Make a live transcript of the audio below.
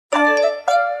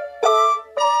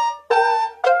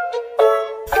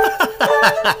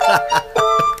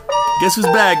Guess who's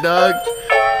back, dog?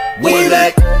 We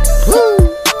back. Woo.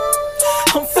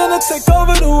 I'm finna take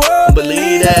over the world.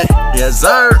 Believe that. Yes,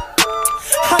 sir.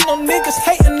 I know niggas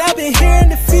hating, I've been hearing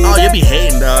the feedback. Oh, you be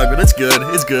hating, dog, but it's good.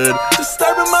 It's good.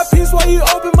 Disturbing my peace while you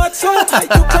open my tomb.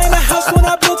 Like you claim the house when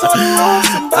I built all the rooms.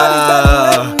 Somebody better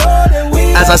let them know that we.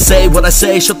 As I say what I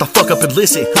say, shut the fuck up and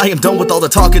listen. I am done with all the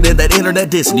talking and that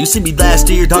internet dissing. You see me last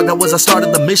year, dog, that was I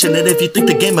started the mission. And if you think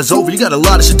the game is over, you got a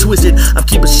lot of shit twisted. I'm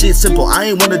keeping shit simple, I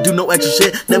ain't wanna do no extra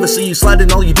shit. Never see you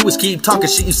sliding, all you do is keep talking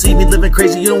shit. You see me living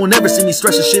crazy, you don't never see me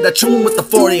stressing shit. I chew with the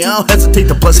 40, I don't hesitate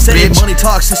to bust it, bitch. Money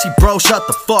talks, sissy bro, shut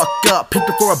the fuck up. Picked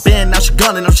her for a band, now she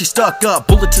gone and now she stuck up.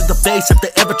 Bullet to the face if they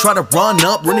ever try to run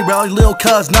up. Running around your little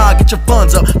cuz, nah, get your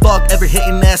funds up. Fuck every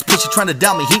hating ass bitch, you trying to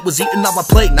doubt me. Heat was eating off my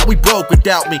plate, now we broke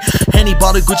without me. Henny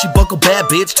bought a Gucci buckle, bad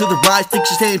bitch to the right. Think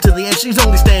she's staying to the end, she's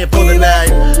only staying for the night.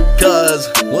 Cuz,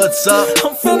 what's up?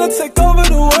 I'm finna take over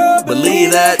the world.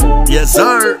 Believe that, yes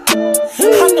sir.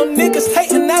 I know niggas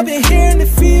hating, I've been hearing the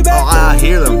feedback. Oh, I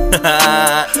hear them.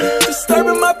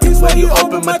 Disturbing my peace When you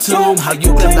open my tomb, how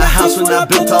you claim the house when I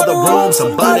built all the rooms.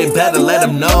 Somebody better let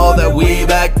them know that we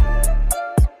back.